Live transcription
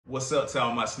What's up to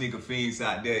all my sneaker fiends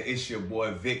out there? It's your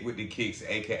boy Vic with the Kicks,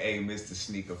 aka Mr.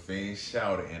 Sneaker Fiend.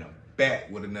 Shout out, and I'm back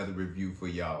with another review for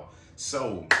y'all.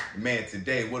 So, man,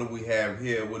 today, what do we have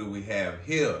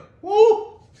here?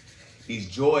 Woo! These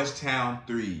Georgetown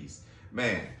 3s.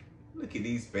 Man, look at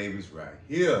these babies right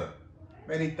here.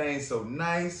 Man, these things so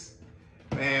nice.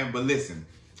 Man, but listen,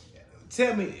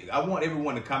 tell me, I want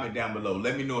everyone to comment down below.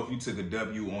 Let me know if you took a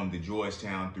W on the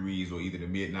Georgetown 3s or either the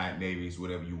Midnight Navies,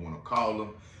 whatever you want to call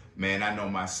them. Man, I know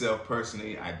myself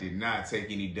personally, I did not take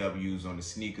any W's on the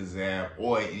Sneakers app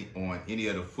or on any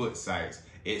of the foot sites,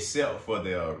 except for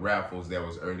the raffles that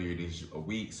was earlier this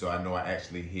week. So I know I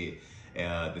actually hit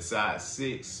the size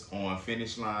 6 on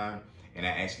Finish Line, and I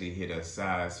actually hit a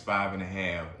size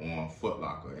 5.5 on Foot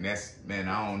Locker. And that's, man,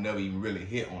 I don't never even really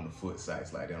hit on the foot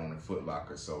sites like that on the Foot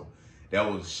Locker. So that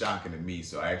was shocking to me.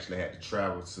 So I actually had to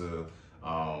travel to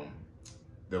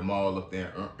the mall up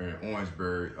there in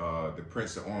Orangeburg, the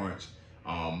Prince of Orange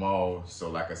mall. So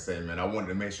like I said, man, I wanted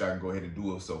to make sure I can go ahead and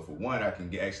do it. So for one, I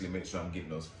can actually make sure I'm getting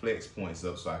those flex points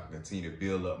up so I can continue to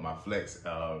build up my flex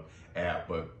app.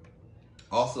 But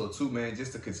also too, man,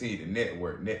 just to continue to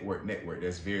network.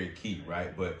 That's very key,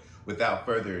 right? But without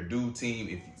further ado,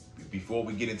 team, before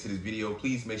we get into this video,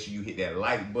 please make sure you hit that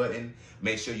like button,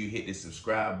 make sure you hit the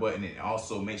subscribe button, and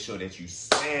also make sure that you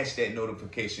smash that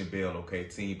notification bell, okay,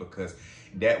 team? Because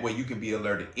that way you can be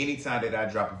alerted anytime that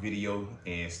I drop a video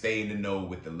and stay in the know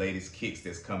with the latest kicks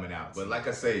that's coming out. But like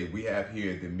I say, we have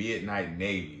here the Midnight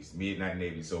Navies.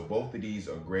 So both of these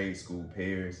are grade school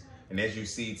pairs. And as you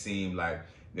see, team, like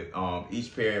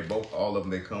each pair, all of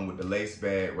them, they come with the lace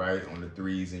bag, right, on the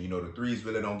 3s. And you know, the 3s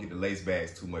really don't get the lace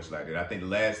bags too much like that. I think the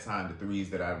last time the 3s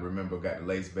that I remember got the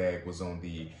lace bag was on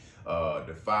the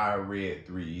Fire Red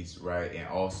 3s, right, and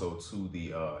also to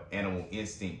the Animal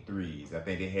Instinct 3s. I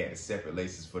think they had the separate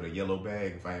laces for the yellow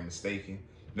bag, if I am mistaken.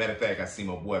 Matter of fact, I see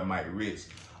my boy Mike Rich,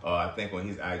 I think on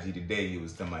his IG today, he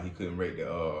was talking about he couldn't rate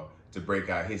to break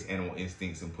out his Animal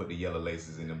Instincts and put the yellow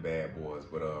laces in the bad boys.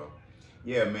 But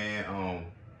yeah, man,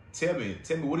 tell me,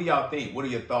 what do y'all think? What are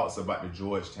your thoughts about the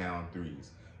Georgetown 3s?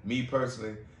 Me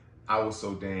personally, I was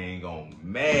so dang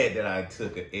mad that I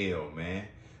took an L, man.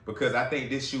 Because I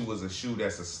think this shoe was a shoe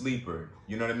that's a sleeper.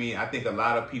 You know what I mean? I think a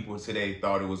lot of people today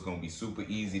thought it was going to be super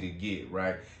easy to get,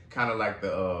 right? Kind of like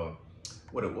the,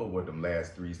 what were them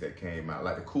last 3s that came out?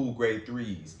 Like the Cool Grade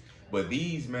 3s. But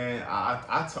these, man,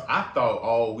 I thought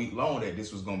all week long that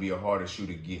this was going to be a harder shoe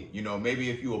to get. You know, maybe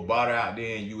if you were botter out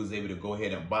there and you was able to go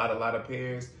ahead and buy a lot of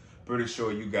pairs, pretty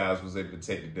sure you guys was able to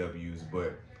take the W's. But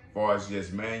as far as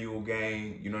just manual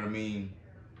game, you know what I mean?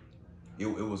 It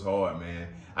was hard, man.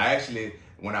 I actually,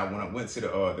 when I went to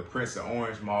the Prince of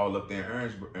Orange Mall up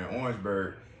there in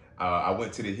Orangeburg, I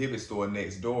went to the Hibbett store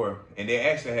next door, and they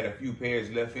actually had a few pairs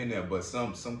left in there. But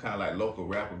some kind of like local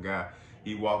rapper guy,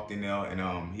 he walked in there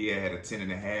and he had a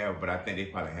 10.5, but I think they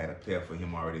probably had a pair for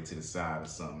him already to the side or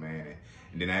something, man.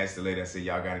 And then I asked the lady, I said,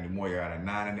 y'all got any more? Y'all got a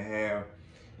 9.5?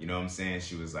 You know what I'm saying?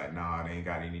 She was like, nah, they ain't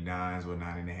got any 9s or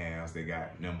 9.5s. They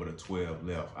got number the 12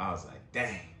 left. I was like,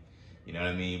 dang. You know what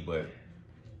I mean? But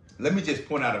let me just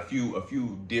point out a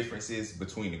few differences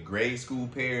between the grade school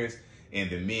pairs and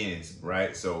the men's,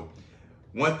 right? So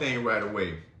one thing right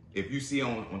away, if you see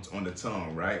on the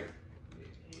tongue, right?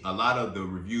 A lot of the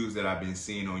reviews that I've been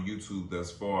seeing on YouTube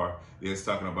thus far, they're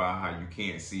talking about how you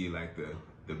can't see like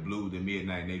the blue, the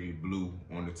Midnight Navy blue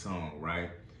on the tongue,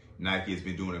 right? Nike has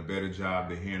been doing a better job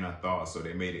than hearing I thought, so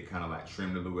they made it kind of like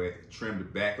trimmed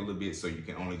it back a little bit so you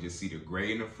can only just see the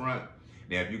gray in the front.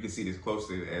 Now, if you can see this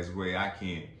closer as way I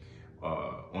can,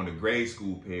 on the grade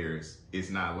school pairs,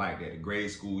 it's not like that. The grade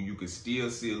school, you can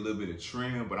still see a little bit of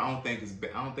trim, but I don't think it's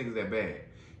that bad.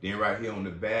 Then right here on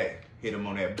the back, hit them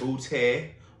on that booty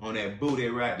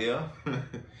right there.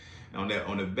 on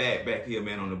the back here,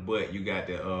 man, on the butt, you got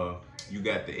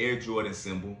the Air Jordan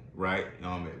symbol, right?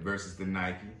 Versus the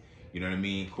Nike. You know what I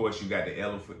mean? Of course, you got the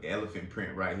elephant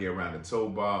print right here around the toe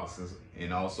boxes,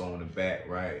 and also on the back,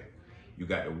 right? You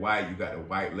got the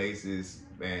white laces,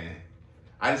 man.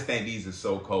 I just think these are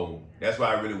so cold. That's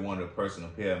why I really wanted a personal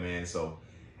pair, man. So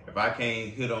if I can't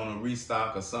hit on a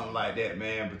restock or something like that,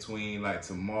 man, between like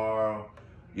tomorrow,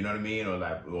 you know what I mean,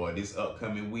 or this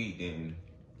upcoming week, then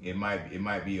it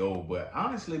might be old. But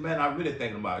honestly, man, I'm really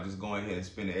thinking about just going ahead and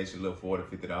spending an extra little $40,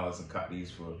 $50 and cop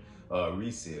these for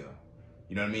resale.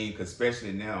 You know what I mean? Because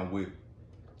especially now with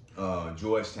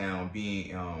Georgetown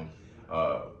being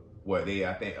what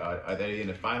I think are they in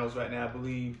the finals right now? I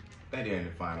believe. I think they're in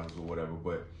the finals or whatever.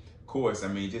 But of course, I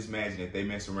mean, just imagine if they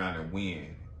mess around and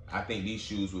win. I think these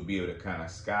shoes would be able to kind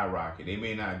of skyrocket. They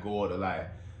may not go to like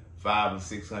 $500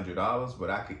 or $600, but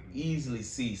I could easily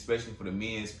see, especially for the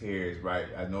men's pairs, right?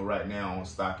 I know right now on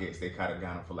StockX, they kind of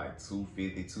got them for like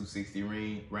 250, 260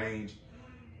 range.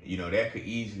 You know, that could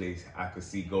easily, I could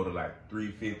see go to like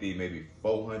 350, maybe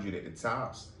 400 at the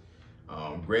tops.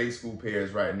 Grade school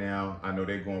pairs right now, I know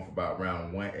they're going for about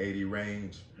around 180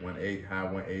 range, high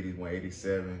 180s,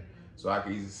 187. So I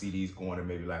could easily see these going to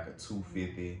maybe like a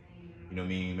 250, you know what I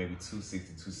mean? Maybe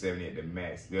 260, 270 at the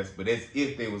max. But that's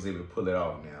if they was able to pull it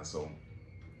off now. So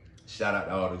shout out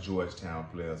to all the Georgetown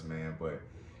players, man. But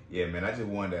yeah, man, I just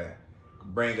wanted to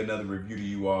bring another review to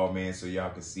you all, man, so y'all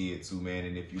can see it too, man.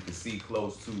 And if you can see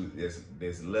close to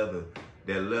there's leather.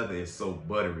 That leather is so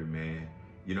buttery, man.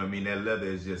 You know what I mean? That leather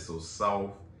is just so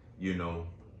soft. You know,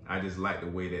 I just like the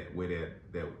way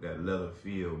that leather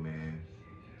feel, man.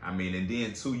 I mean, and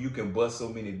then too, you can bust so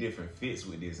many different fits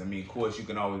with this. I mean, of course, you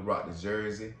can always rock the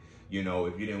jersey. You know,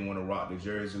 if you didn't want to rock the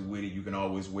jersey with it, you can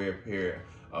always wear a pair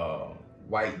of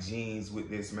white jeans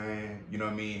with this, man. You know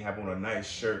what I mean? Have on a nice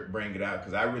shirt, bring it out.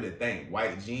 Because I really think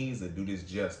white jeans will do this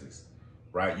justice,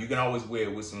 right? You can always wear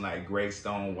it with some like gray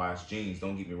stone wash jeans.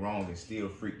 Don't get me wrong, and still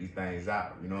freak these things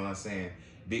out. You know what I'm saying?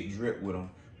 Big drip with them.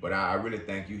 But I really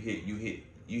think you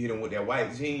hit them with that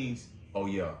white jeans. Oh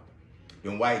yeah.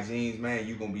 Them white jeans, man,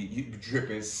 you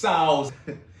dripping sauce,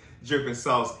 dripping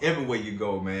sauce everywhere you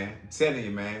go, man. I'm telling you,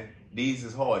 man, these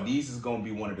is hard. These is gonna be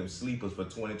one of them sleepers for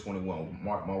 2021.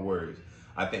 Mark my words.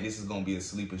 I think this is gonna be a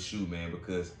sleeper shoe, man,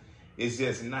 because it's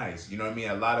just nice. You know what I mean?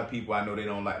 A lot of people, I know they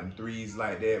don't like them threes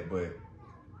like that, but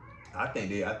I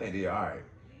think they're all right.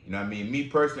 You know what I mean? Me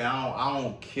personally, I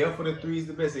don't care for the threes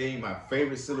the best. They ain't my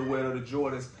favorite silhouette of the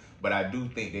Jordans, but I do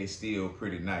think they still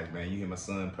pretty nice, man. You hear my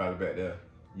son probably back there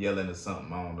yelling or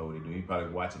something. I don't know what he do. He probably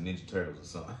watching Ninja Turtles or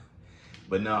something.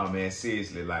 But no, man,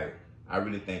 seriously, like, I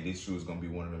really think this shoe is going to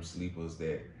be one of them sleepers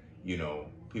that, you know,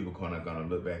 people kind of going to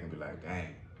look back and be like,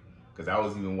 dang. Because I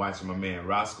was even watching my man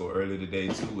Roscoe earlier today,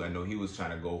 too. I know he was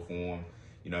trying to go for him.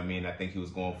 You know what I mean? I think he was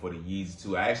going for the Yeezys,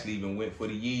 too. I actually even went for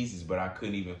the Yeezys, but I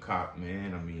couldn't even cop,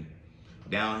 man. I mean,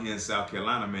 down here in South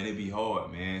Carolina, man, it'd be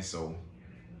hard, man. So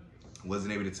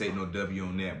wasn't able to take no W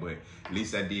on that, but at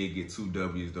least I did get 2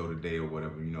 W's though today or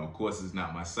whatever. You know, of course it's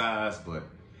not my size, but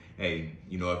hey,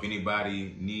 you know, if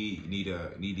anybody need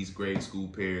these grade school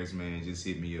pairs, man, just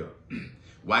hit me up.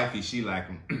 Wifey, she like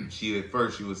them. At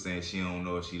first she was saying she don't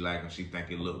know if she like them. She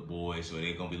think it look boyish or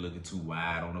they gonna be looking too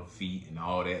wide on her feet and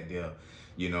all that there.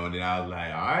 You know, and then I was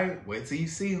like, all right, wait till you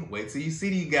see them. Wait till you see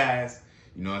these guys.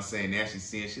 You know what I'm saying? Now she's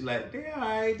seeing, she like, they all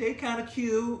right, they kind of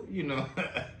cute, you know.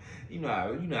 You know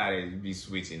how they be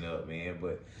switching up, man.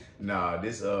 But nah,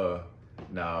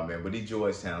 man. But these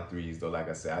Georgetown threes, though, like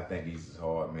I said, I think these is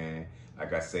hard, man.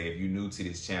 Like I say, if you're new to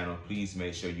this channel, please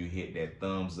make sure you hit that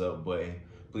thumbs up button.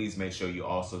 Please make sure you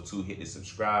also too hit the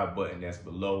subscribe button that's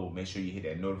below. Make sure you hit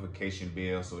that notification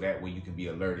bell so that way you can be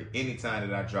alerted anytime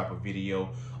that I drop a video.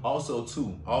 Also,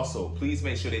 please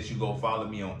make sure that you go follow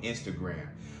me on Instagram.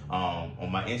 On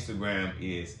my Instagram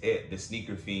is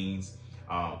 @thesneakerfiends.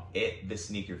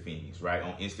 @thesneakerfiends, right?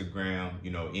 On Instagram,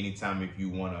 you know, anytime if you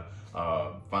want to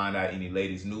find out any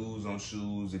latest news on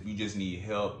shoes, if you just need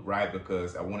help, right?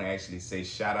 Because I want to actually say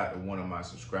shout out to one of my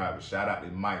subscribers. Shout out to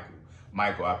Michael.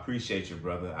 Michael, I appreciate you,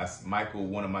 brother. Michael,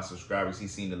 one of my subscribers, he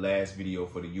seen the last video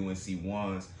for the UNC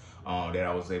ones that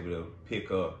I was able to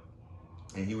pick up.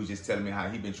 And he was just telling me how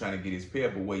he been trying to get his pair,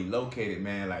 but where he located,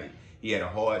 man, like, he had a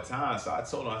hard time. So I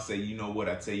told him, I said, you know what?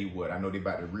 I tell you what, I know they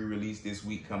about to re-release this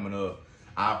week coming up.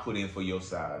 I'll put in for your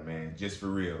side, man, just for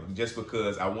real. Just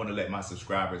because I want to let my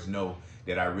subscribers know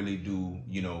that I really do,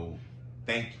 you know,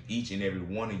 thank each and every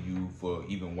one of you for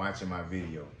even watching my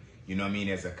video. You know what I mean?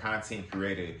 As a content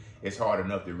creator, it's hard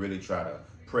enough to really try to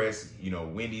press, you know,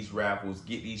 win these raffles,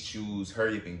 get these shoes,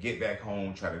 hurry up and get back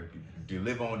home, try to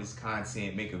deliver on this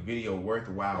content, make a video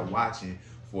worthwhile watching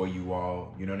for you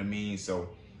all. You know what I mean? So,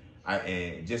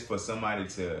 and just for somebody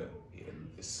to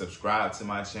subscribe to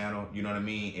my channel, you know what I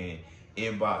mean? And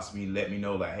inbox me, let me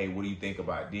know like, hey, what do you think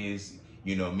about this?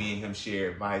 You know, me and him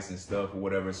share advice and stuff or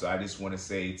whatever. So I just want to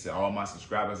say to all my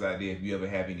subscribers out there, if you ever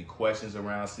have any questions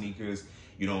around sneakers,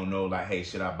 you don't know like, hey,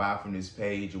 should I buy from this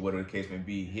page or whatever the case may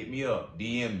be, hit me up,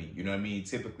 DM me. You know what I mean?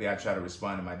 Typically, I try to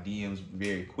respond to my DMs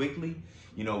very quickly,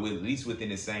 you know, at least within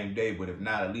the same day. But if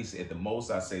not, at least at the most,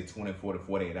 I say 24 to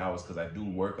 48 hours because I do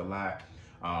work a lot.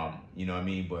 You know what I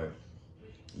mean? But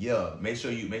yeah, make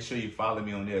sure you follow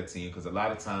me on their team because a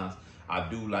lot of times I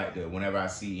do like to, whenever I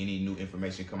see any new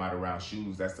information come out around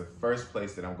shoes, that's the first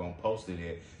place that I'm going to post it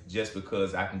at, just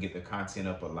because I can get the content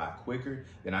up a lot quicker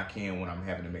than I can when I'm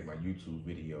having to make my YouTube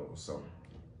videos. So,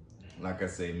 like I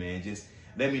say, man, just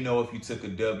let me know if you took a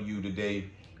W today.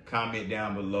 Comment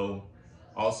down below.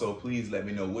 Also, please let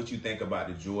me know what you think about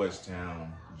the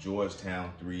Georgetown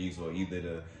threes, or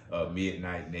either the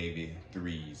Midnight Navy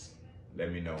threes.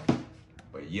 Let me know.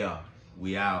 But yeah,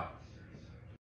 we out.